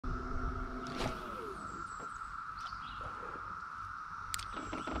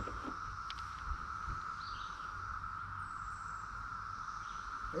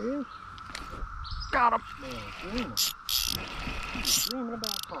There he is. Got him. Man, dreaming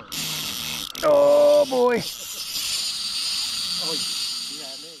about carp. Oh boy. Oh, you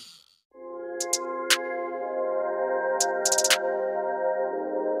got me.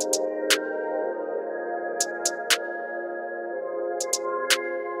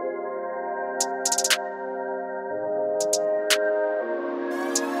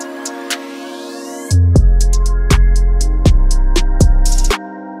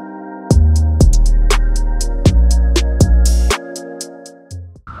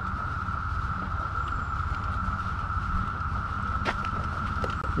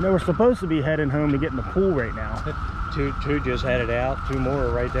 You know, we're supposed to be heading home to get in the pool right now. Two just headed out. Two more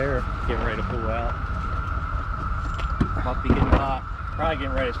are right there, getting ready to pull out. Must be getting hot. Probably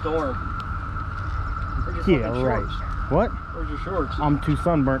getting ready to storm. Yeah, right. What? Where's your shorts? I'm too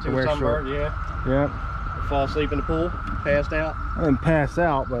sunburnt to wear shorts. Yeah. Yeah. You fall asleep in the pool? Passed out? I didn't pass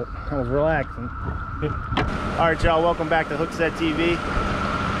out, but I was relaxing. All right, y'all. Welcome back to Hookset TV.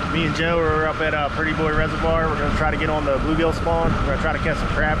 Me and Joe are up at Prettyboy Reservoir. We're gonna try to get on the bluegill spawn. We're gonna try to catch some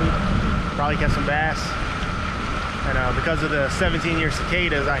crappie, probably catch some bass. And because of the 17-year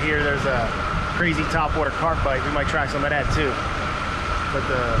cicadas, I hear there's a crazy topwater carp bite. We might try some of that too. But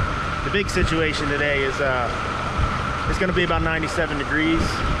the big situation today is it's gonna be about 97 degrees.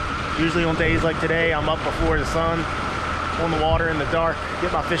 Usually on days like today, I'm up before the sun, on the water in the dark,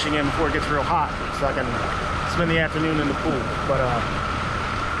 get my fishing in before it gets real hot, so I can spend the afternoon in the pool. But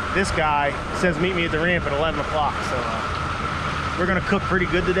this guy says meet me at the ramp at 11 o'clock, so we're gonna cook pretty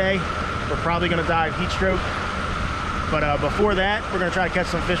good today. We're probably gonna dive heat stroke, but before that, we're gonna try to catch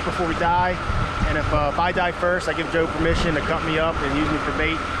some fish before we die. And if I die first, I give Joe permission to cut me up and use me for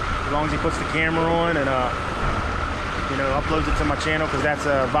bait, as long as he puts the camera on and you know, uploads it to my channel, because that's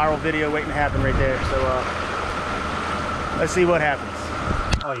a viral video waiting to happen right there. So let's see what happens.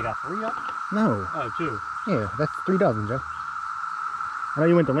 Oh, you got 3 up? No. Oh, 2. Yeah, that's 3 dozen, Joe. I know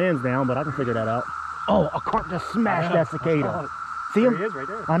you went to Lansdowne, but I can figure that out. Oh, a carp just smashed that cicada. See him? There he is, right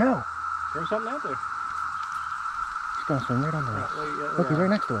there. I know. Throw something out there. He's gonna swim right under us. Look, he's right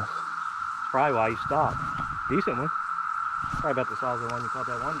next to us. Probably why he stopped. Decent one. Probably about the size of the one you caught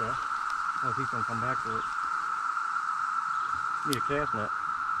that one day. Well, if he's gonna come back for it. Need a cast net.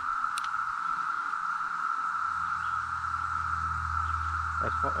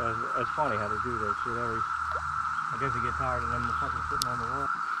 That's funny how they do that shit. I guess they get tired of them fucking sitting on the wall.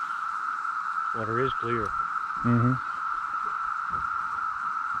 Water is clear. Mm-hmm.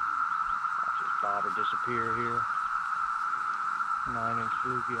 Watch this bobber disappear here. 9-inch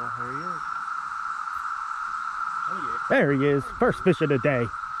bluegill. There he is. Oh yeah. There he is. First fish of the day.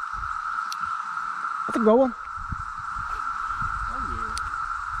 That's a good one. Oh yeah.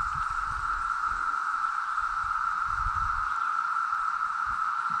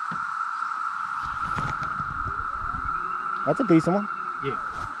 That's a decent one. Yeah.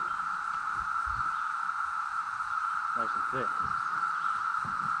 Nice and thick.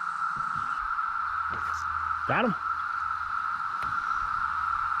 Got him.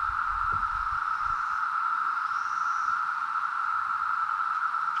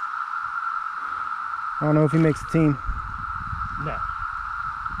 I don't know if he makes the team. No.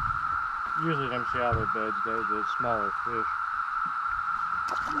 Usually them shallow beds, they're the smaller fish.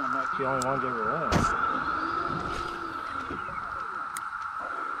 That's the only ones ever run.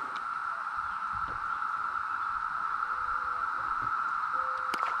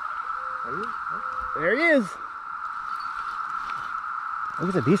 There he is. Oh,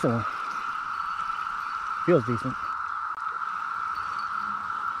 he's a decent one. Feels decent.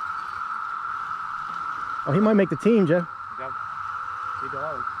 Oh, he might make the team, Joe. He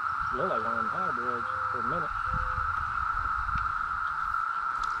does. Look like one of them hybrids for a minute.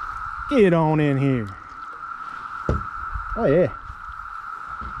 Get on in here. Oh yeah.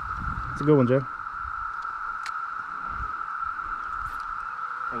 It's a good one, Joe.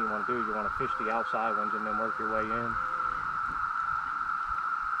 What you want to do is you want to fish the outside ones and then work your way in.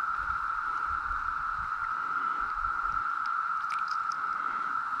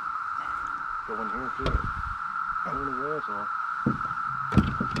 Go in here too. Go in the whistle.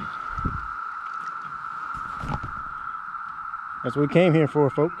 That's what we came here for,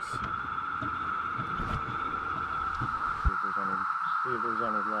 folks. See if there's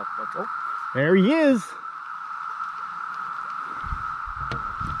any left. Oh. There he is.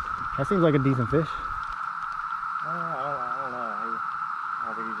 That seems like a decent fish. I don't know.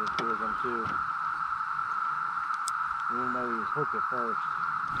 I think he just threw them too. Even though he was hooked at first.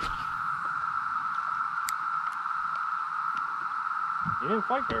 He didn't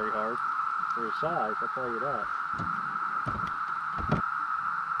fight very hard for his size, I'll tell you that.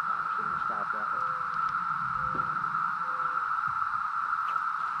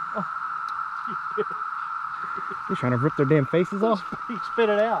 You're trying to rip their damn faces off? He spit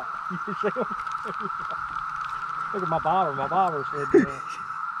it out. You see him? Look at my bobber. My bobber slid down.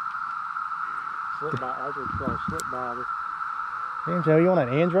 Slip bobber. That's what it's called, slip bobber. Damn, Joe, you on that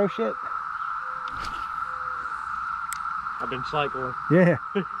Andro shit? I've been cycling. Yeah.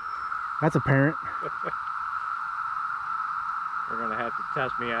 That's apparent. They're going to have to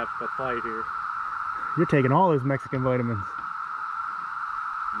test me after the fight here. You're taking all those Mexican vitamins.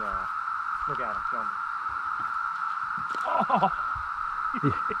 No. Look at him jumping. Oh!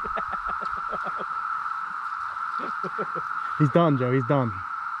 He's done, Joe. He's done.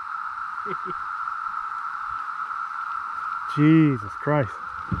 Jesus Christ.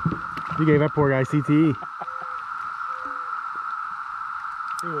 You gave that poor guy CTE.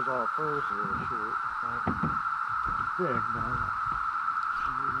 He was all first, a little short. Big, but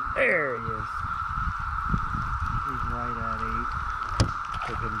there he is. he's right at 8.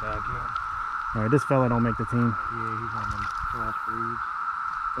 Put him back in. All right, this fella don't make the team. Yeah, he's on them crossbreeds.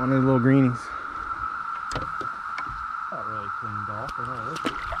 One of the little greenies. Not really cleaned off, but no, look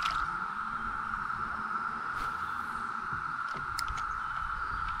at it.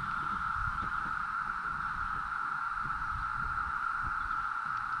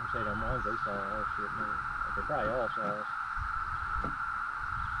 I say them ones, they saw our shit, man. They probably all saw us.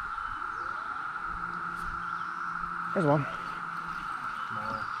 There's one.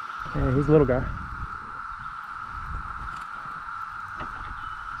 Small. Yeah, he's a little guy.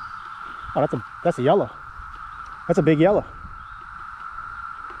 Oh, that's a yellow. That's a big yellow.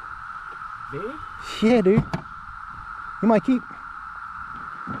 Big? Yeah, dude. You might keep.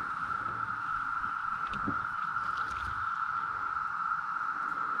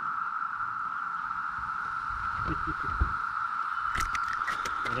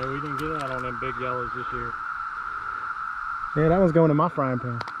 Yeah, we didn't get out on them big yellows this year. Yeah, that one's going in my frying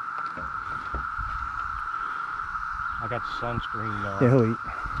pan. I got the sunscreen though. Yeah, he'll eat.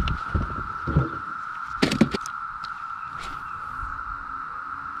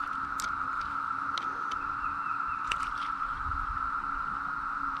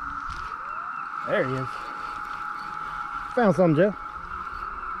 There he is. Found something, Joe.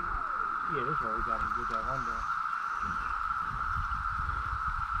 Yeah, this is where we got to get that one down.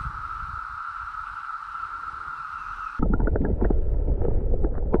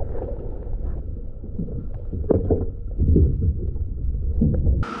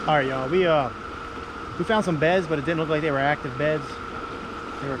 All right, y'all. We found some beds, but it didn't look like they were active beds.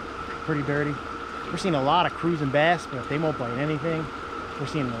 They were pretty dirty. We're seeing a lot of cruising bass, but they won't bite anything. We're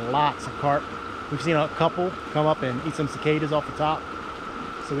seeing lots of carp. We've seen a couple come up and eat some cicadas off the top.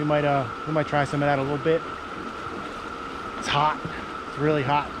 So we might try some of that a little bit. It's hot. It's really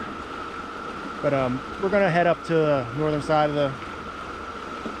hot. But we're gonna head up to the northern side of the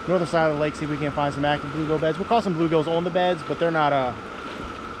lake, see if we can find some active bluegill beds. We'll call some bluegills on the beds, but they're not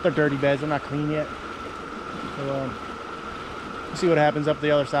they're dirty beds. They're not clean yet. So we'll see what happens up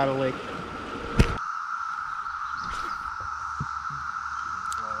the other side of the lake.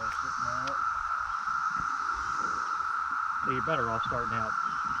 So you're better off starting out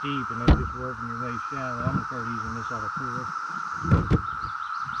deep and then just working your way shallow. I'm gonna start using this other pool.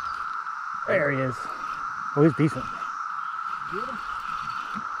 There he is. Oh, he's decent. Get him?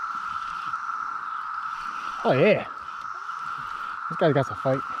 Oh yeah. This guy's got some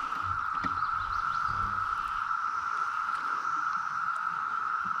fight.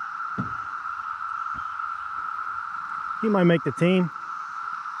 He might make the team.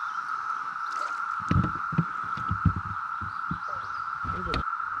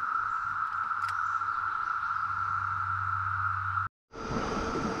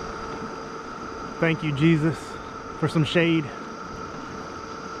 Thank you, Jesus, for some shade.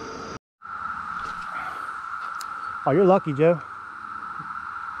 Oh, you're lucky, Joe.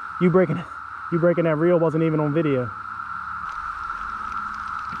 You breaking that reel wasn't even on video. I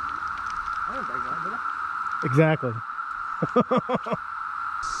didn't break that, did I? Exactly. I'm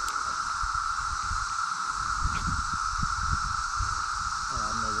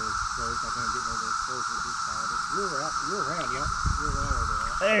nowhere close. I can't get nowhere close with this powder. You're around, yeah. You're around over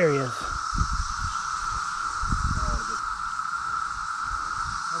there. There he is. I don't want to get...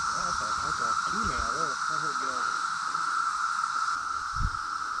 That's a female. Let her go.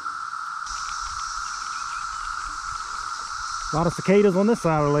 A lot of cicadas on this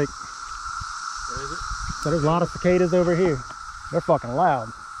side of the lake. What is it? So there's a lot of cicadas over here. They're fucking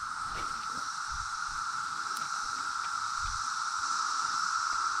loud.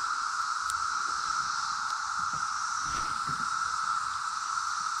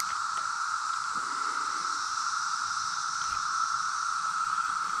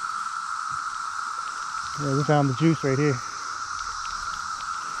 Yeah, we found the juice right here.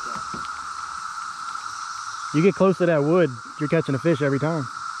 You get close to that wood, you're catching a fish every time.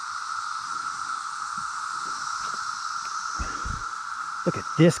 Look at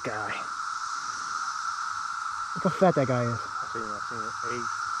this guy. Look how fat that guy is. I've seen it. Hey.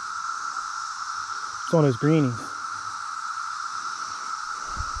 It's on those greenies.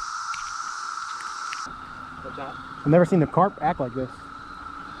 What's that? I've never seen the carp act like this.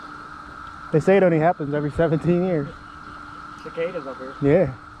 They say it only happens every 17 years. Cicadas up here.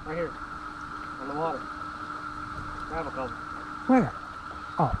 Yeah. Right here. On the water. Grab a couple. Where?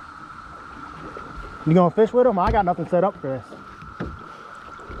 Oh. You gonna fish with them? I got nothing set up for this.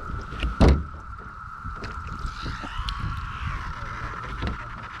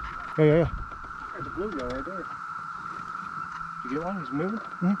 Yeah. There's a bluegill right there. Did you get one? He's moving?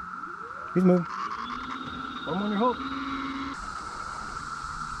 Mm-hmm. He's moving. Put him on your hook.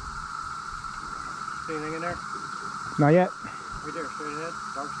 See anything in there? Not yet. Right there, straight ahead.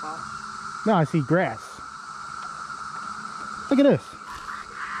 Dark spot. No, I see grass. Look at this.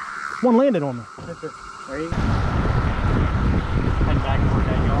 One landed on me. There you go. Head back toward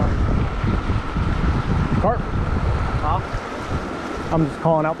that yard. Carp. Huh? I'm just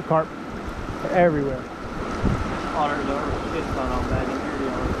calling out the carp. They're everywhere. Oh, there's a shit ton on that in here,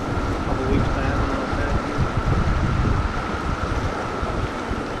 a couple weeks back.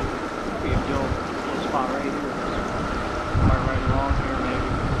 Be a little spot right here. Right along here, maybe.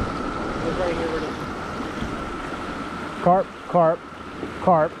 Look right here where it is. Carp, carp,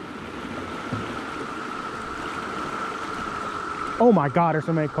 carp. Oh my God, there's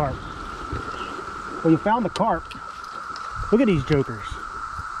so many carp. Well, you found the carp. Look at these jokers.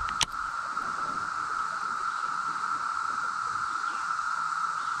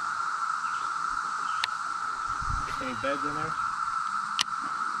 Any beds in there?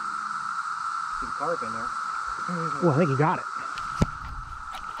 See the carp in there. Well, I think he got it.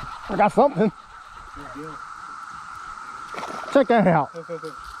 I got something. Gill. Check that out.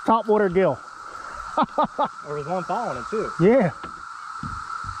 Top water gill. There was one following it too. Yeah.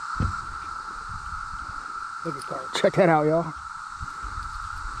 Look at carp. Check that out, y'all.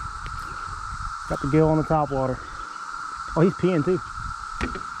 Got the gill on the top water. Oh, he's peeing too.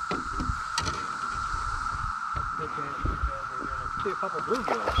 See a couple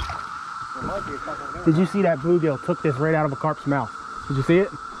bluegills. There might be a couple there. Did you see that bluegill took this right out of a carp's mouth? Did you see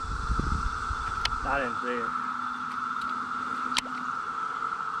it? I didn't see it.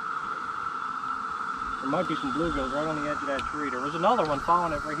 There might be some bluegills right on the edge of that tree. There was another one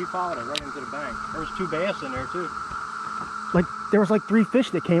following it, he followed it right into the bank. There was 2 bass in there too. Like, there was like 3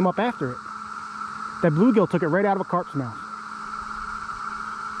 fish that came up after it. That bluegill took it right out of a carp's mouth.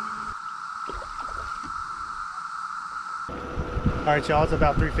 All right, y'all, it's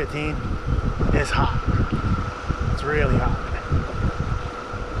about 3:15. It's hot. It's really hot.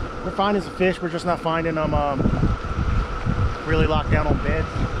 We're finding some fish. We're just not finding them really locked down on beds.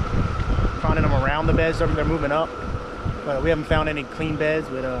 Finding them around the beds. They're moving up. But we haven't found any clean beds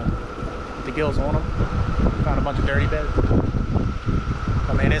with the gills on them. Found a bunch of dirty beds.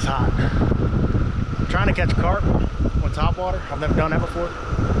 But man, it's hot. I'm trying to catch carp on top water. I've never done that before.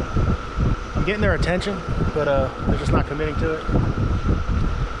 I'm getting their attention, but they're just not committing to it.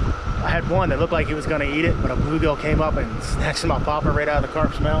 I had one that looked like he was going to eat it, but a bluegill came up and snatched my popper right out of the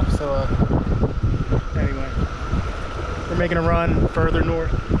carp's mouth. So anyway, we're making a run further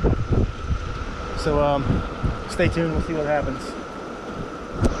north. So stay tuned, we'll see what happens.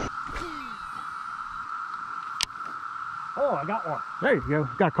 Oh, I got one. There you go.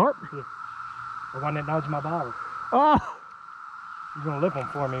 Got a carp? Yeah. The one that nudged my bobber. Oh! You're going to lip them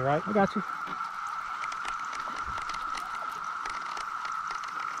for me, right? I got you.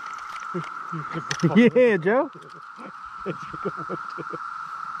 Yeah, Joe. It's a good one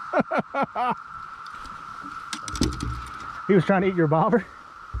too. He was trying to eat your bobber?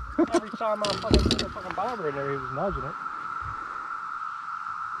 Every time I fucking put a fucking bobber in there, he was nudging it.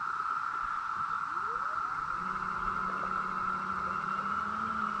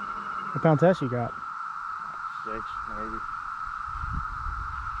 What pound test you got? 6, maybe.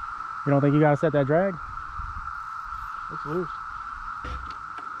 You don't think you got to set that drag? It's loose.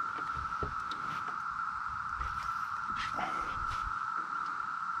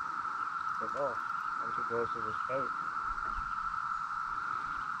 Oh, I'm too close to this boat.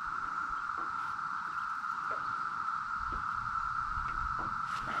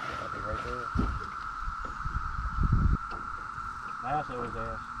 That'll be right there. Lasso his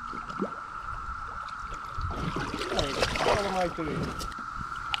ass. Hey, follow him right through.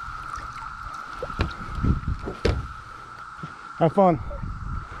 Have fun.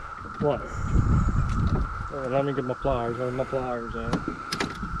 What? Let me get my pliers. Where are my pliers at?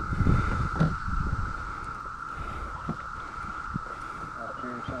 Up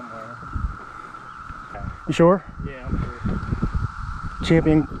here somewhere. You sure? Yeah, I'm sure.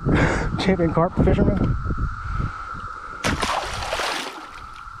 Champion carp fisherman?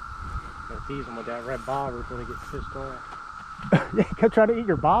 Gotta tease them with that red bobber until they get pissed off. Yeah, kept trying to eat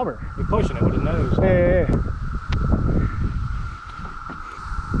your bobber. You're pushing it with his nose. Yeah.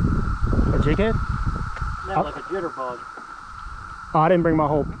 A jighead? Yeah, like a jitterbug. Oh, I didn't bring my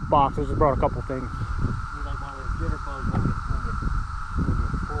whole box. I just brought a couple things. You're like one of those jitterbugs when you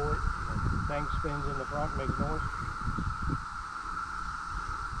pull it, the thing spins in the front and makes noise.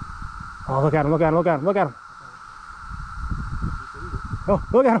 Oh, look at him, look at him, look at him, look at him. Oh,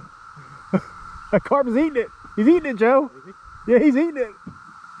 look at him. That carp is eating it. He's eating it, Joe. Yeah, he's eating it.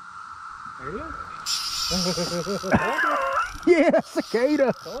 There you go. Yeah, cicada.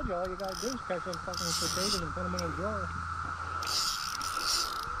 I told you all you gotta do is catch them fucking cicadas and put them in a jar.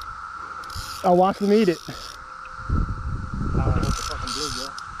 I'll watch them eat it. I don't know what the fucking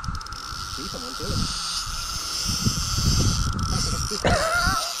bluegill. Decent one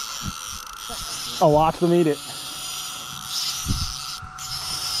too. I'll watch them eat it.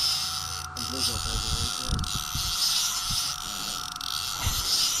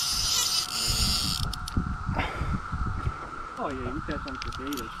 Oh yeah, you catch some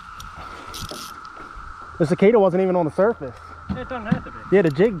cicadas. The cicada wasn't even on the surface. It doesn't have to be. Yeah, the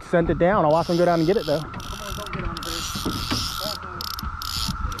jig sent it down. I'll watch them go down and get it though. Come on, don't get on the bridge.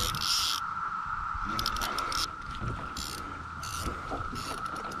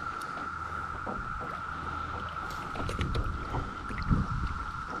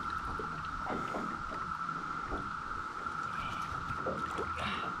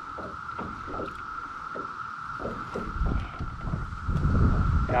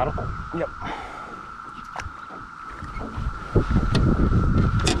 Got him? Yep.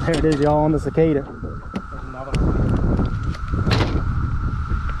 There it is, y'all, on the cicada. There's another one.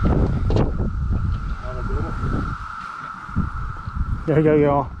 Another good one. There you go,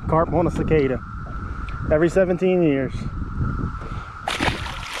 y'all. Carp on a cicada. Every 17 years. You'll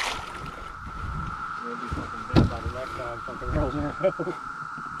be fucking dead by the next time something rolls in our boat.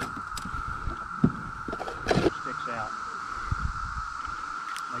 Sticks out.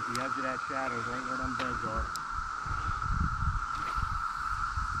 Like the edge of that shadow is right where them beds are.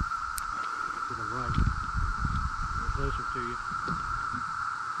 To the right. They're closer to you.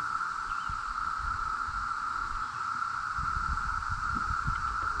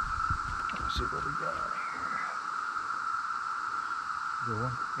 Let's see what we got here. Good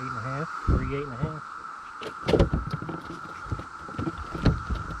one. 8.5. 3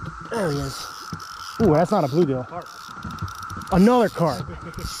 8.5. There he is. Ooh, that's not a bluegill. Carp. Another carp.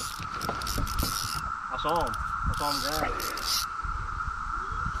 I saw him. I saw him grab.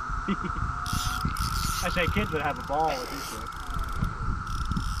 I say kids would have a ball with this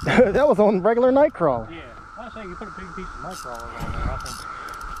thing. That was on regular night crawler. Yeah. I say you put a big piece of night crawler on there. I think.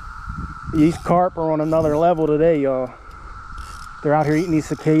 These carp are on another level today, y'all. They're out here eating these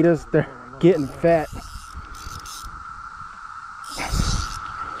cicadas. They're getting fat.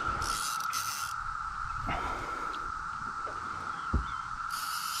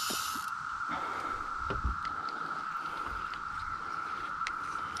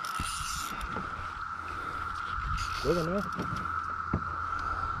 Good one there.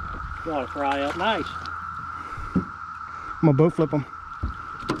 You want to fry up nice. I'm gonna boat flip them.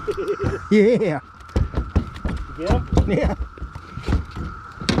 Yeah. You get them? Yeah.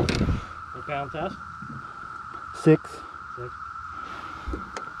 What pound test? 6. 6.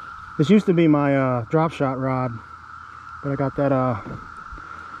 This used to be my drop shot rod, but I got that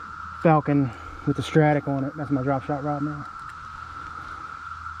Falcon with the Stratic on it. That's my drop shot rod now.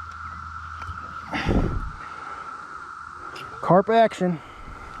 Carp action.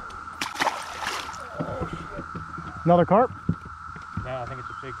 Another carp? No, I think it's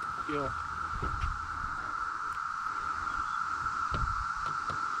a big gill.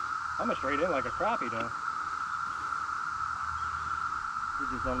 I'm a straight in like a crappie though. You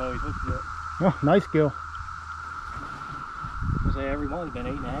just don't know he's hooked yet. Oh, nice gill. I say every one's been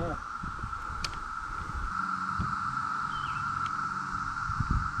 8.5.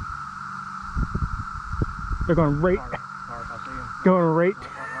 They're going right. Carp, I see him. Going right.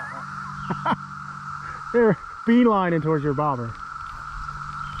 They're beelining towards your bobber.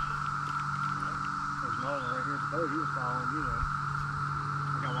 There's another one right here. Oh, he was following you then.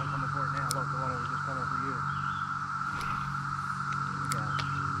 I got one coming for it now. Look, the one that was just coming for you. Yeah.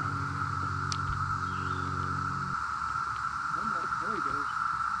 There he goes.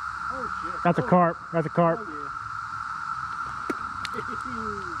 Oh shit. That's a carp. That's a carp. Oh,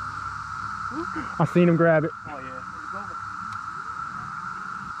 yeah. I seen him grab it. Oh yeah.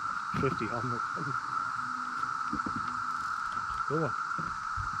 50 on it. Good one.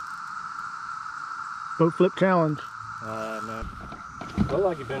 Boat flip challenge. No. Look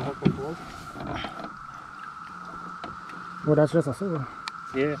like you've been hooked before. Well, that's just a silver.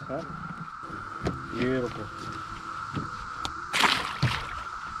 Yeah. Huh? Beautiful.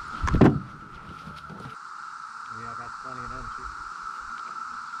 Yeah, I got plenty of them too.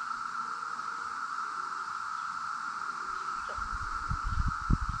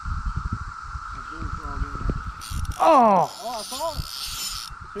 Oh! Oh, I saw it. As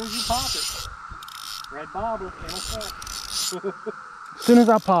soon as you pop it. Red bobber in effect. As soon as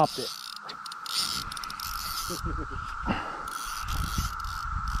I popped it.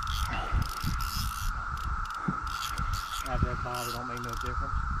 That red bobber don't make no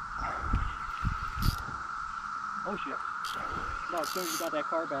difference. Oh shit. No, as soon as you got that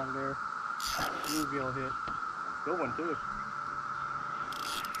carp out of there, bluegill hit. Good one too.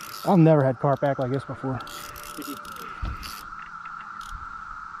 I've never had carp act like this before.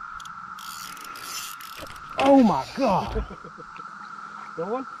 Oh my god! Good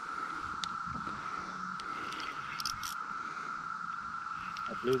one?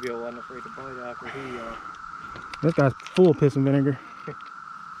 That bluegill wasn't afraid to bite after he This guy's full of piss and vinegar.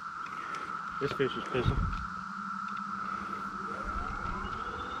 this fish is pissing.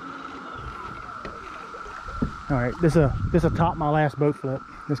 All right, this will top my last boat flip.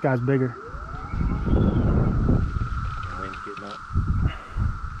 This guy's bigger. Wind's getting up.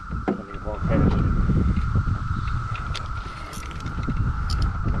 I need to walk past you.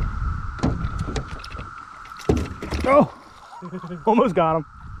 Oh! Almost got him.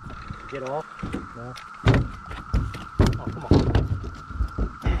 Get off? No. Oh, come on.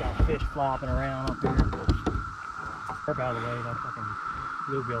 You got fish flopping around up here. Carp out of the way, that fucking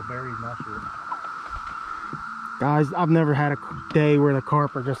bluegill buried my shit. Guys, I've never had a day where the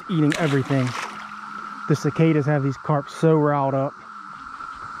carp are just eating everything. The cicadas have these carp so riled up.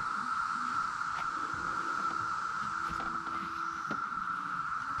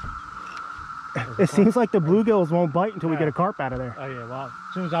 It seems like the bluegills won't bite until we get a carp out of there. Oh yeah, wow.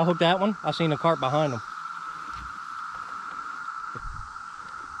 As soon as I hooked that one, I seen a carp behind them.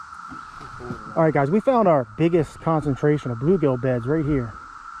 All right, guys, we found our biggest concentration of bluegill beds right here.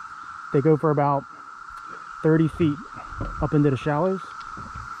 They go for about 30 feet up into the shallows,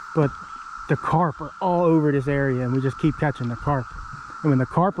 but the carp are all over this area, and we just keep catching the carp. And when the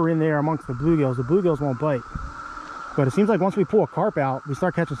carp are in there amongst the bluegills won't bite. But it seems like once we pull a carp out, we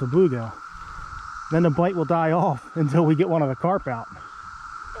start catching some bluegill. Then the bite will die off until we get one of the carp out.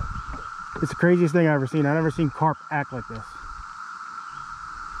 It's the craziest thing I've ever seen. I've never seen carp act like this.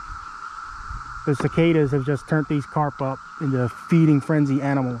 The cicadas have just turned these carp up into feeding frenzy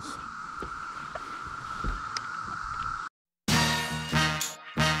animals.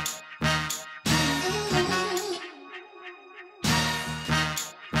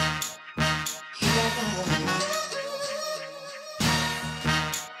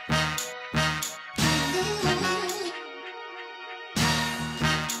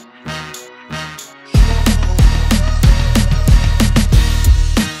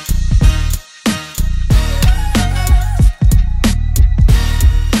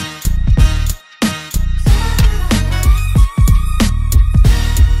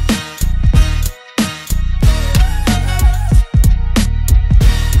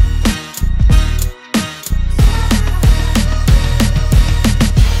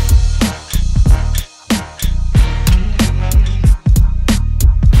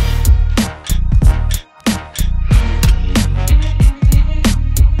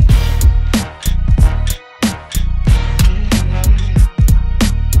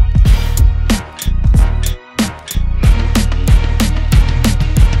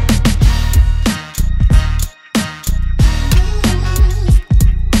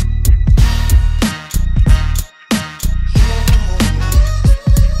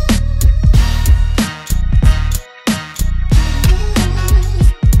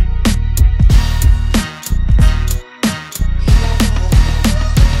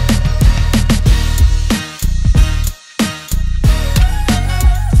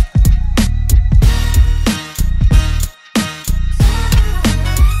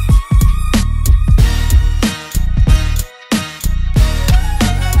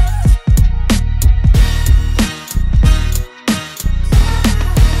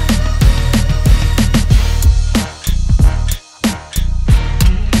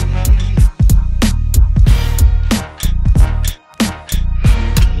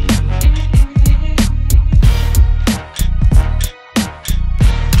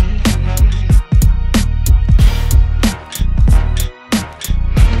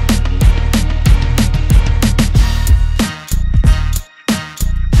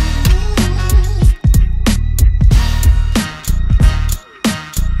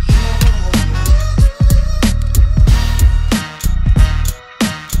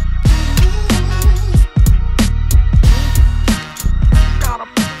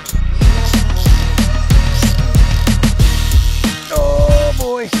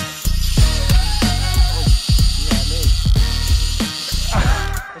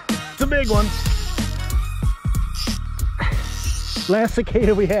 Last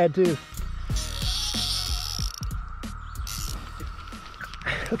cicada we had too.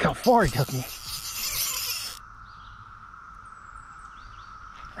 Look how far he took me.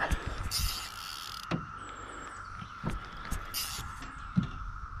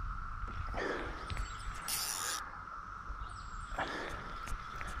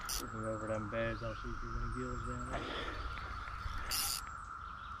 Over them beds, I'll see if there's any gills down there.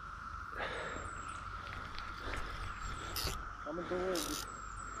 Coming towards you.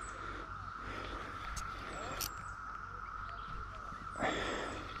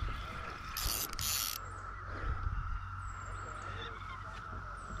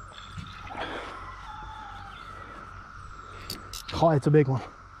 Oh, it's a big one.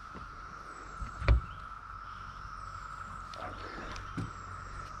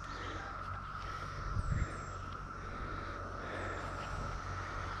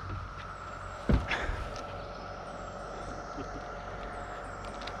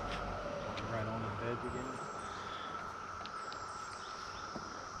 Right on the beds again.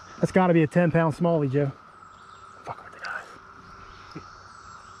 That's got to be a 10-pound smallie, Joe. Fuck with the guys.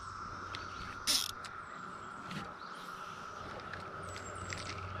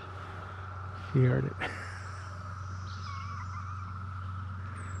 He heard it.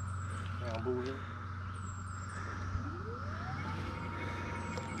 Now, Bluegill.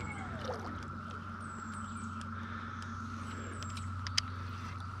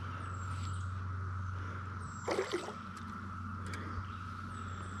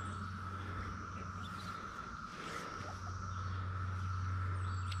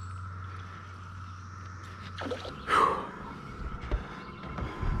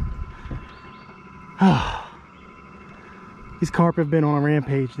 These carp have been on a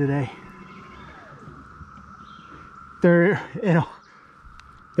rampage today. They're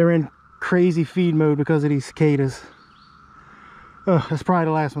in crazy feed mode because of these cicadas. Oh, that's probably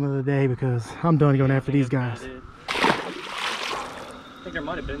the last one of the day because I'm done going after these guys. I think there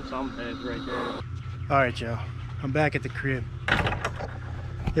might have been some beds right there. All right, Joe. I'm back at the crib.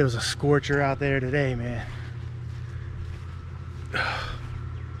 It was a scorcher out there today, man.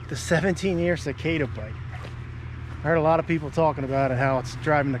 The 17-year cicada bite. I heard a lot of people talking about it, how it's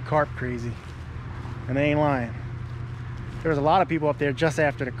driving the carp crazy. And they ain't lying. There was a lot of people up there just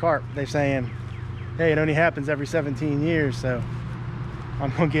after the carp. They're saying, hey, it only happens every 17 years, so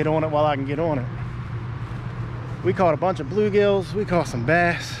I'm gonna get on it while I can get on it. We caught a bunch of bluegills, we caught some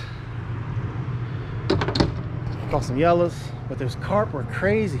bass, caught some yellows, but those carp were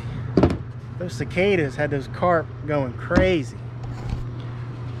crazy. Those cicadas had those carp going crazy.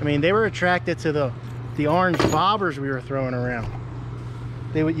 I mean, they were attracted to the orange bobbers we were throwing around.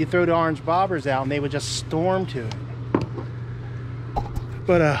 You throw the orange bobbers out and they would just storm to it.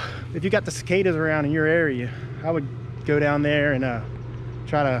 But if you got the cicadas around in your area, I would go down there and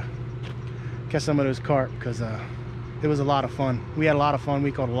try to catch some of those carp, because it was a lot of fun. We had a lot of fun.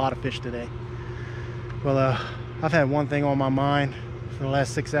 We caught a lot of fish today. Well, I've had one thing on my mind for the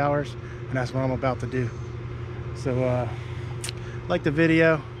last 6 hours, and that's what I'm about to do. So like the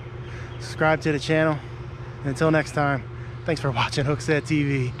video, subscribe to the channel, and until next time, thanks for watching Hookset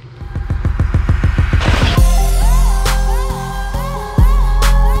TV.